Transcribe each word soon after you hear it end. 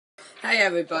Hi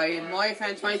everybody, it's Mario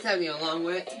Fan 27 along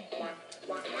with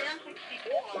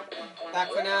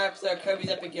back for another episode of Kirby's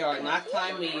Epic Yard. Last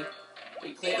time we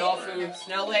cleared all through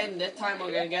Snowland, and this time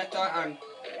we're gonna get started on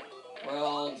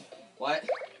World what?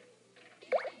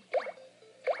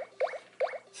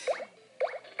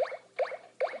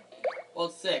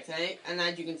 World 6, and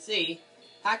as you can see,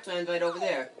 Pac-Man's right over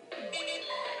there.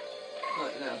 Oh,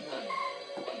 no.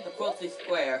 The Quilty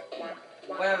Square.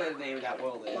 Whatever the name of that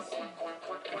world is.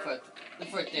 The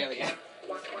first area.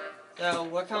 So,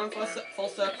 we're coming full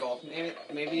circle.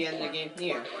 Maybe the end of the game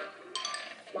here.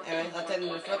 Anyway, let's head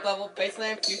into the first level,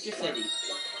 Baseland Future City.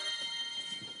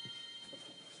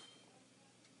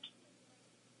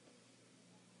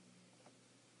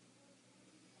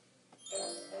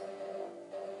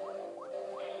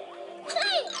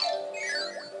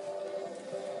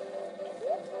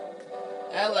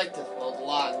 I like this world a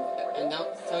lot, and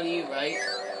so do you, right?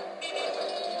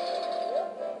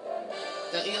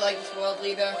 Don't you like this world,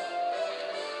 Lita?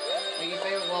 Like your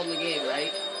favorite world in the game,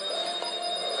 right?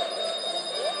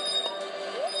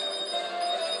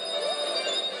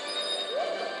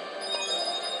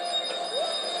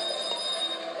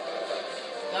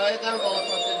 So it's on roller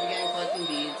coasters, began collecting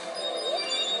beads.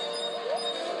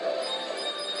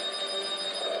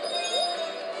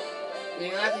 You're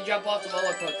gonna have to jump off the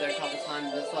roller coaster a couple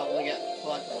times this level to get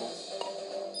collectibles.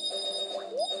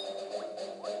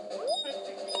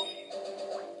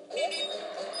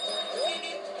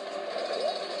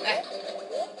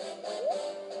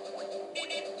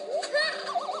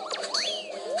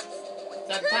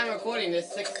 So at the time of recording this,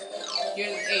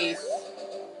 June 8th,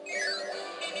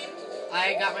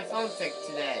 I got my phone fixed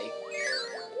today.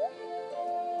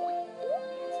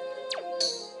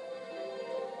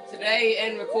 Today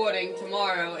and recording,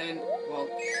 tomorrow and, well,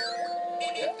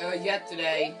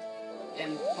 yesterday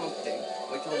and posting,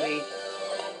 which will be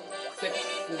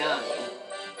 6/9.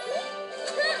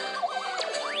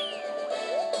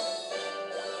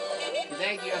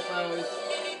 Thank you, UFOs.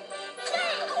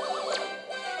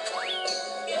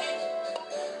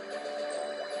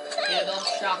 Yeah, those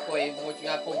shockwaves, which you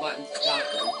gotta pull buttons to stop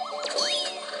them.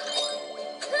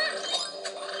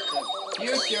 The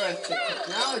future of the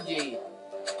technology.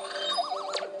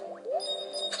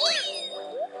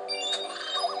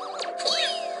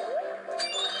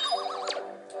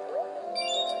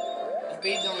 The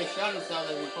beads only show themselves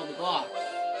as we pull the block.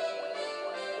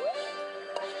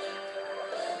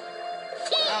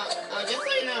 Just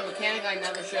so you know, a mechanic I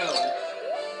never showed.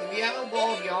 If you have a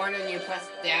ball of yarn and you press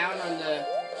down on the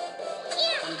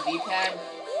D-pad,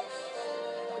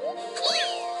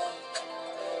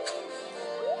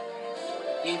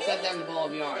 you can set down the ball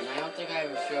of yarn. I don't think I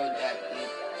ever showed that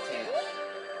detail.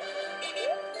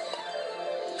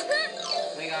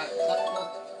 We got multiple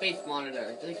face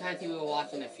monitors. This kind of thing we will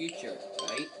watch in the future,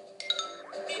 right?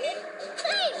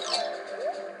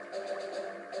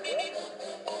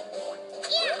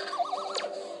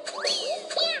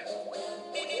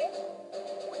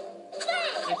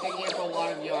 I'm picking up a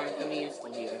lot of yarn, it's gonna be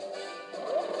useful here.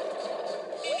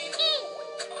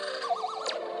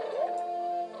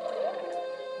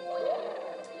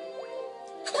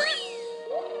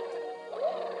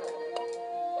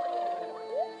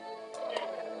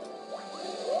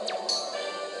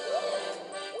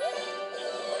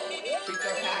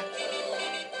 Future pack.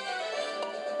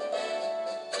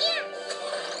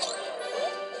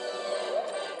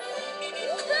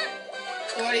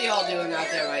 So what are y'all doing out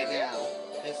there right now?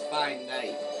 This fine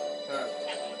night, or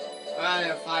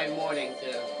rather fine morning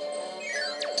to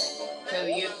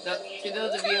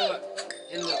those of you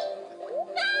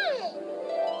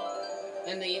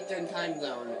in the Eastern time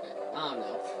zone. I don't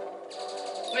know.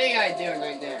 What are you guys doing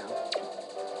right now?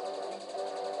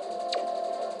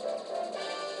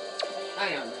 I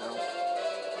don't know.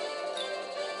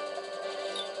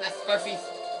 That's Spuffy's.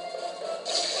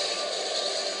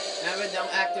 Remember,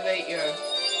 don't activate your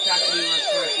tracking on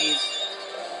Spuffy's.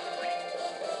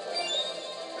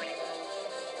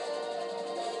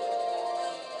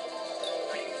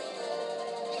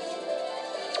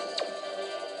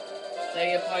 So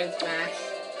you're playing Smash?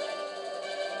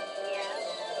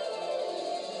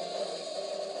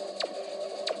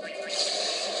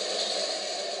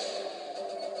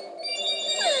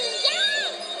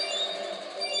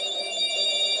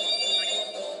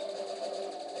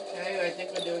 Okay, I think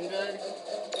we're doing good.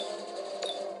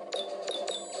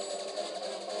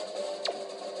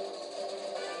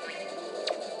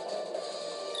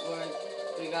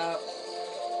 We got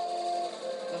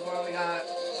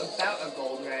about a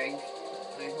gold rank.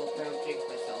 I hope I don't jinx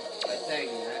myself by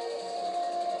saying that.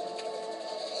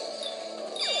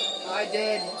 I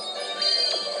did.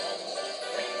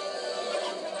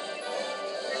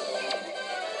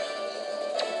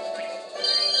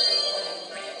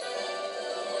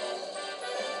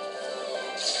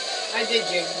 did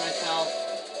jinx myself.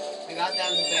 I got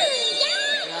down to bit.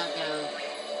 I got down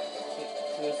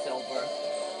to a silver.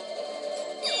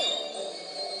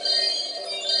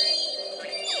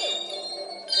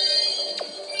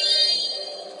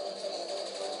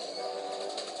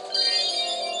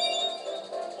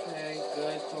 Okay,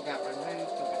 good. Still got my ring.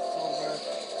 Still got silver.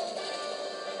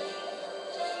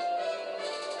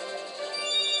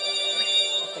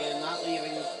 Okay, I'm not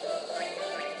leaving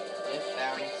this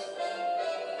bounce.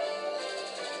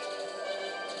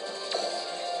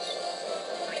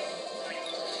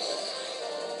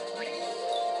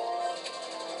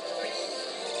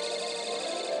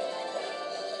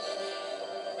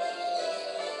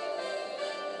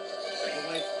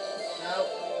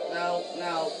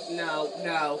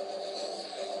 No.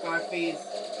 Garfies.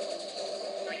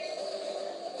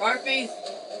 Garfies!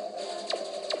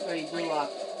 So he blew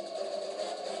up.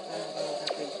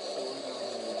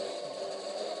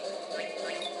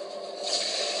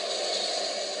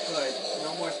 Good. No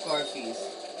more Scarfies.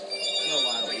 No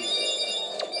Wildies.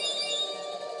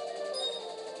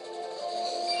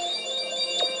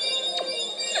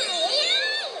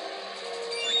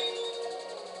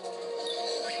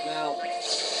 No.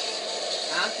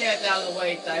 I'll get out of the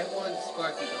way, so I want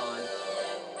Sparky gone.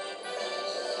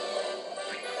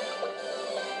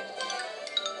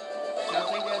 I don't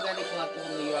think there's any collectible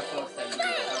in the UFO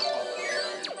segment.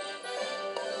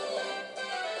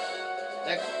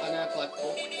 Next, another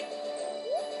collectible.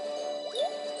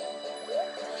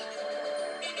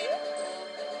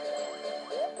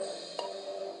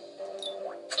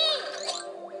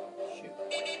 Shoot.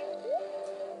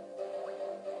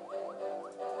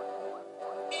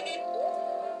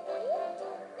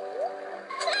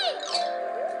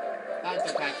 That's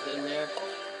a pack in there.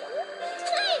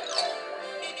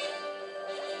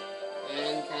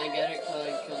 And can I get it? Can I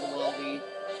kill the Welby?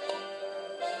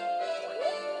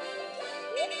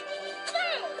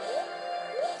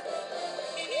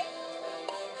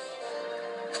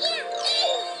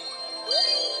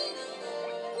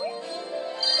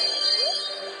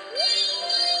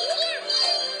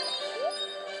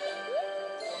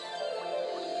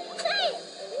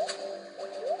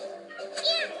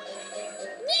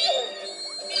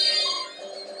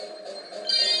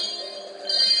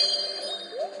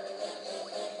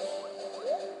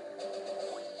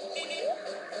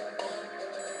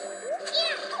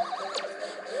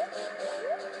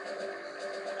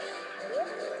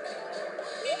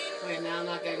 Okay, now I'm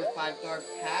not getting a 5-star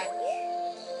patch.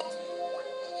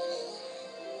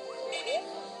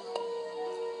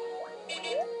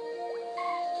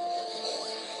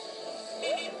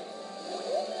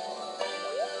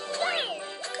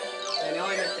 I know I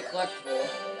missed the collectible.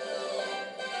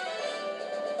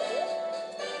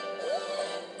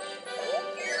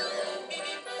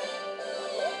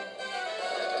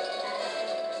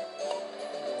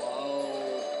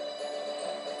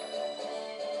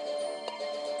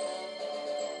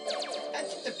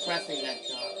 That's depressing, that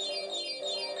job.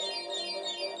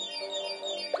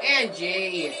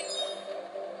 Angie!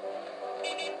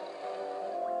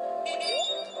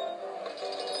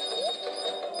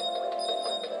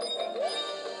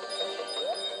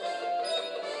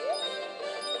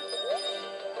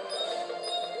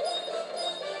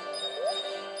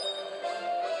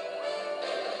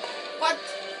 What?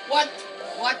 What?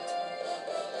 What?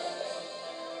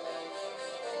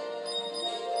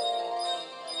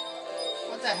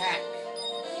 What the heck?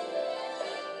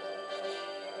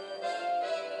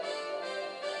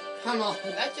 Come on,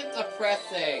 that's just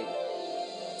depressing.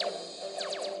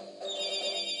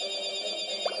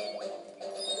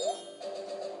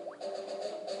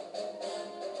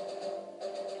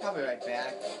 I'll be right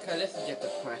back, because this is just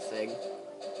depressing.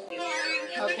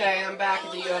 Okay, I'm back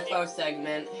at the UFO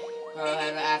segment. I'll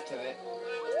have it after it.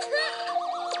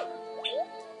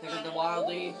 Look at the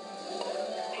Wildly.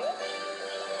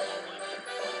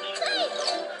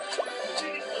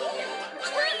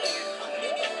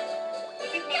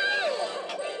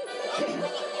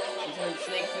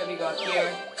 Snake Kirby go up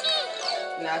here.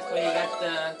 And that's where you got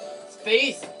the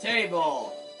space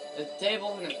table. The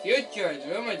table in the future is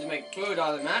rumored to make food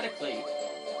automatically.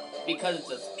 Because it's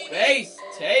a space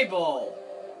table.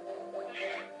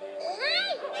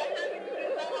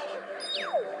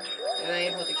 And then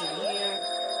you put the key here.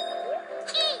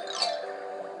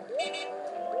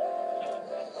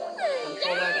 And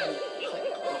pull that and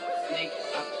snake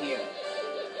up here.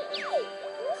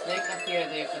 Snake up here,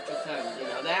 they put your tongue. You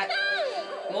know that?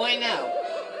 Well, I know.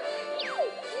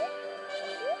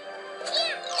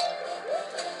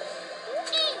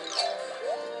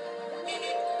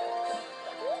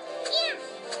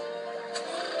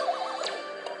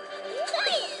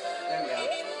 There we go.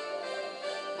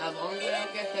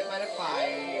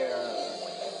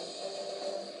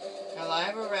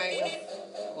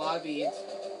 lot of beads.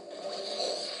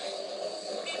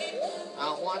 I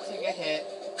don't want to get hit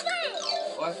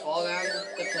or fall down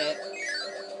the pit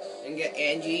and get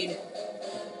injured.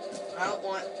 I don't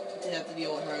want to have to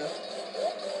deal with her.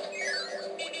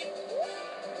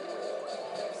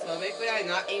 So basically, I'm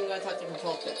not even going to touch the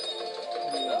control stick.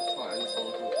 I'm not part of this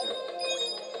roller coaster.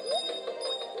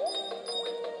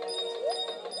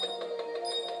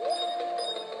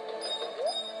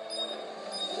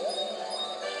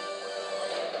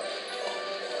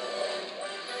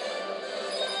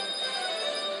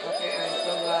 Okay, I'm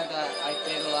so glad that I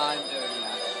stayed alive during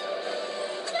that.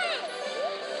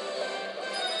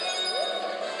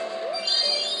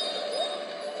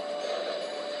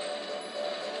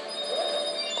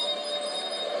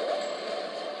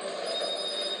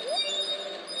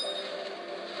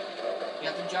 You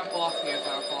have to jump off here if I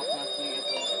recall correctly. You have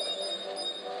to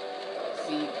C,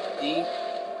 D.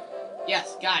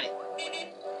 Yes, got it.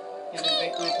 You have to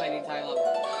basically play the entire level.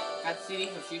 Got the CD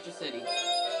for Future City.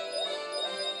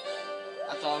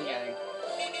 That's all I'm getting.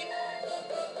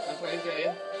 I'm pretty sure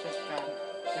you just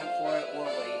jump for it or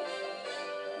wait.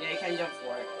 Yeah, you can jump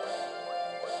for it.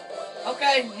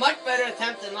 Okay, much better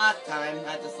attempt than last time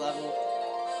at this level.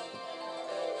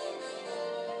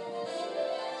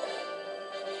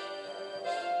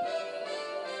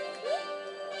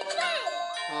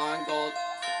 Come on, gold.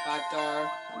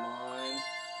 5-star. Come on.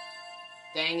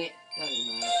 Dang it.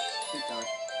 Doesn't matter. 2-star.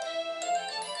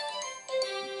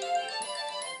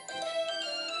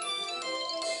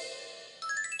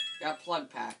 Got a plug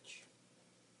patch.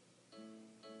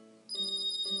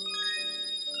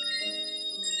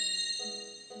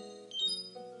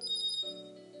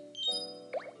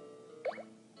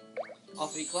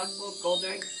 Also, the collectible gold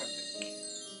ring. Perfect.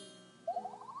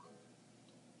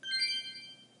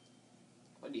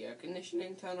 Put the air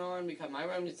conditioning turn on because my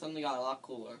room just suddenly got a lot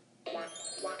cooler.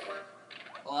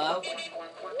 Hello?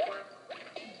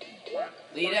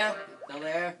 Lita? Still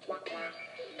there?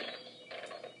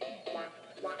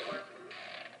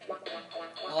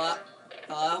 Hello?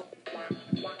 Hello?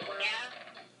 Yeah?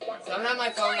 Somehow my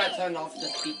phone got turned off the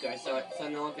speaker so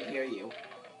no one could hear you.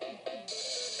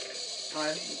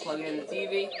 Alright, plug in the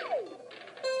TV.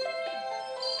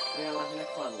 We're gonna look in the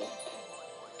level.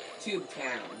 Tube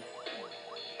Town.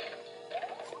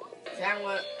 The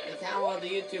town where the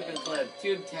YouTubers live.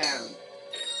 Tube Town.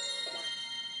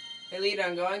 Hey Lita,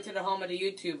 I'm going to the home of the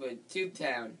YouTuber, Tube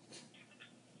Town.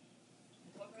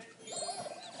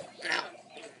 Ow.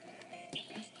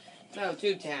 So,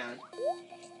 Tube Town.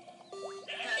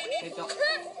 It's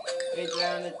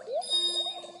around the,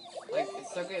 like, the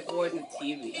circuit board and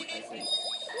TV, I think.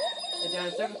 It's on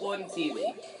a circuit board and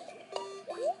TV.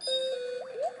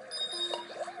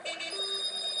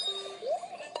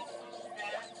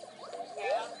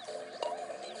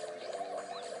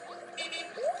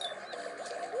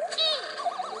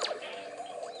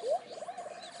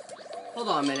 Hold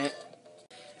on a minute.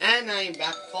 And I'm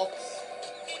back, folks.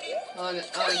 Oh,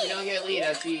 if you don't hear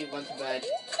Lita, she went to bed.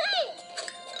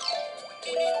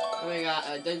 And we got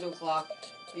a digital clock,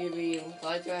 TV,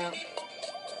 lights out.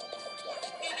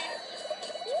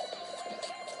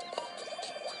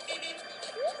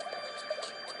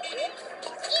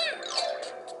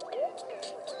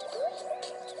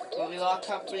 But we lost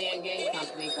company and game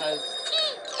company because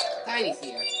Tiny's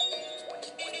here.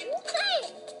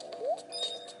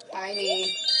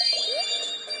 Tiny.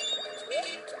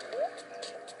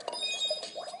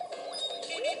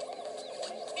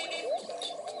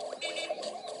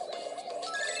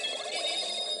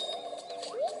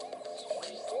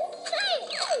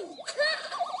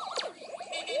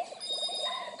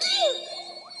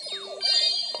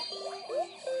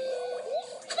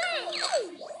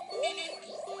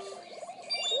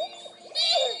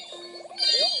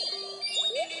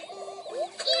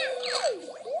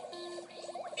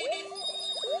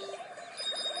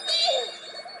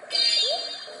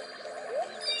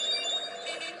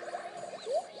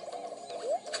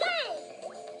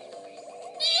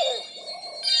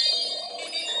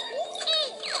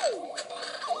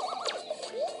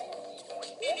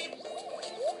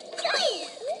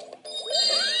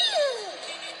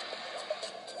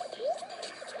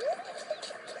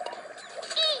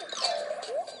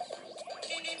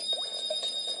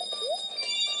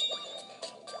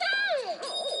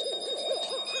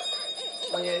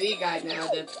 Oh yeah, these guys now,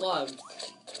 they're plugged.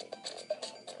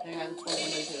 They have to plug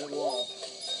them into the wall.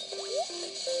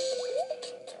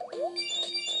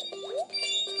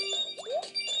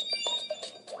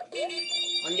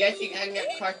 And yes, you can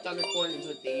get crushed on the corners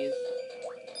with these.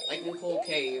 Like in Cool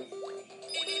Cave.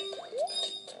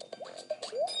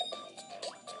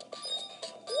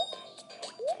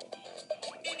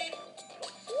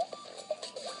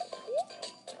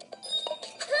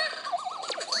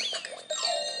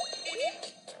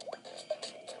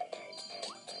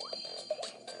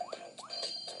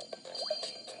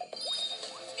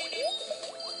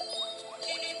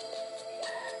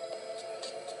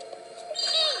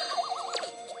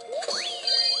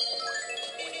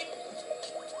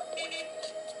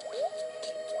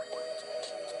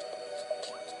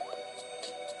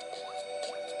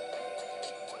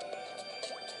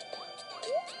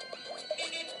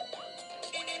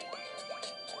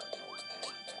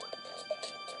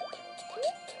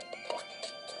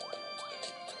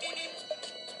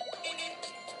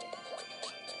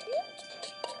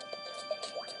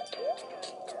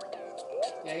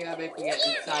 you gotta make me get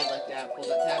inside like that. Pull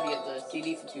the tab, you get the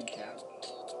CD for Tube Town.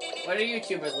 Where do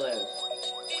YouTubers live?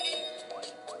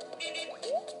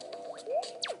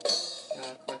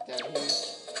 Click down here.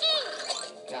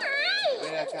 Got it.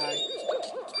 Where's that guy?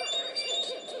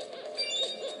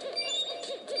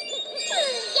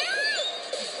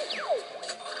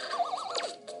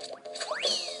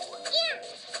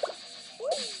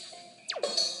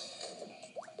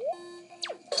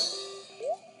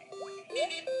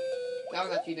 That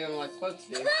was actually doing what it's supposed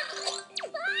to do.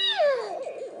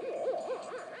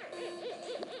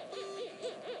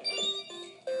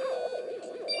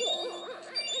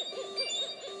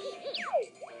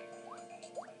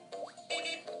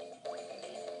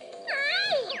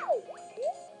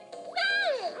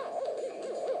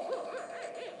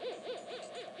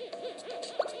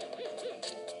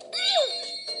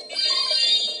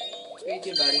 Me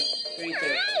too, buddy. Me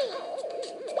too.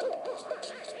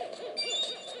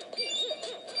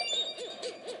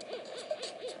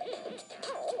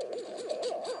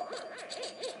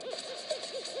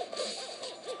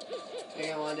 Thing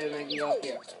I want to do is make you go up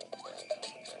here.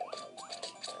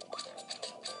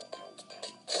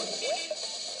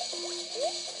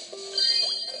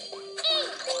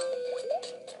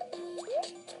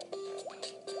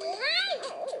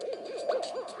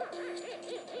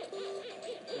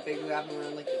 I think we have them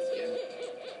around like this again.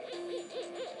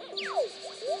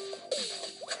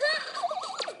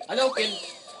 Hadouken!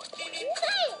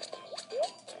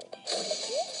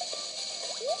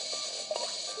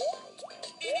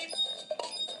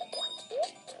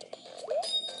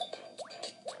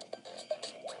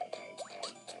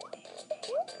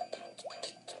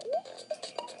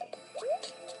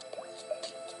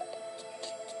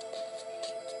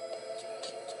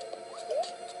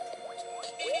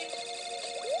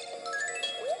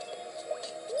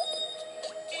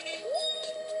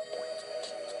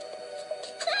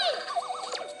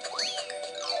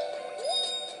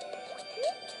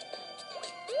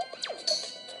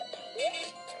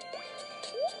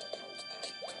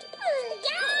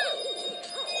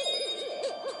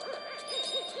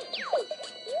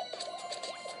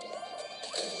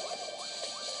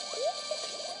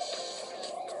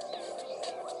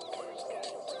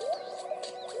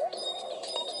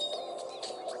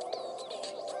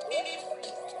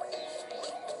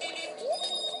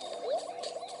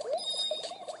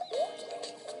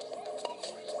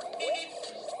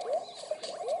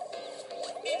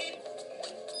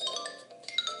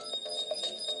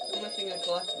 A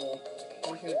collectible. I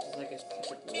wish it was just like a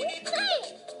secret reward.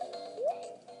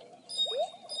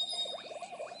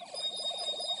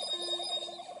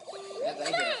 That's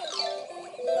right here.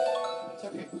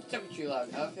 Took it too long.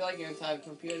 I feel like you're inside a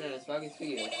computer and it's bugging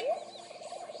you.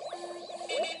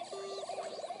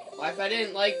 Why if I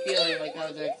didn't like feeling like I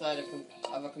was inside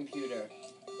of a computer?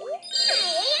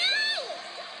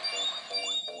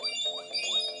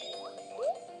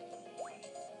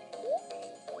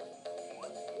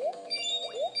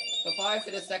 So probably for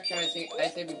this section, I say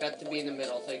it'd be better to be in the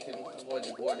middle so you can avoid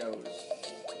the bordos.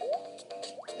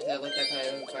 Instead like that kind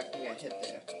of effect can get hit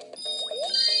there.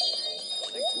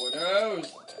 Like bordos!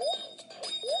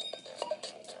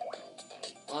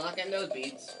 Oh, I'm not getting those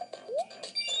beads.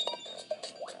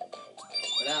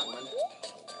 Or that one.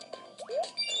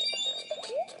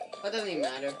 That doesn't even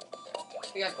matter.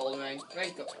 We got gold ring.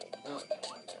 Right, go. Oh.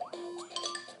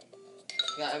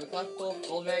 We got every collectible,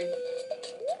 gold ring.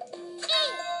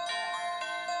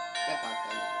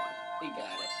 We got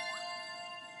it.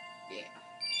 Yeah.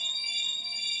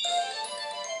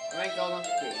 Alright, go on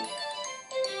screen.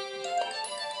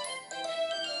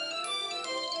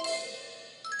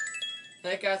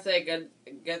 Like I say, good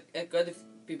to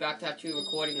be back to actually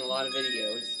recording a lot of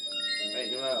videos right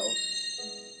in a row.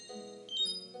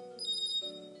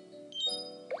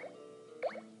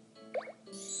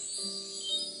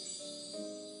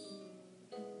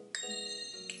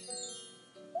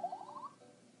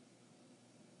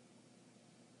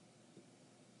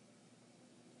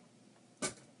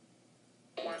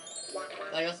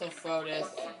 I also throw this,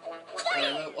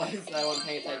 whatever it was, I wasn't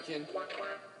paying attention.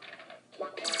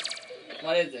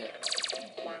 What is it?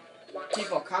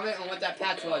 People, comment on what that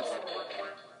patch was.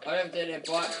 What if it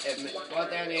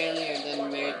brought down the alien and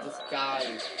then made the sky?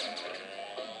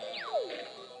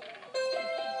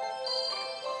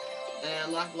 And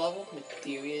unlock level,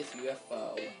 mysterious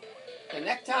UFO. So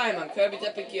next time on Kirby's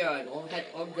Epic Yarn, we'll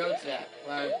go to that.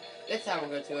 Well, this time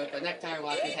we'll go to it, but next time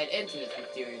we'll actually head into this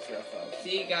mysterious UFO.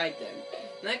 See you guys then.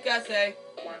 Like I say,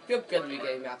 feel good to be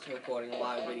getting back to recording a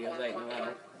lot of videos right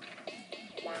now.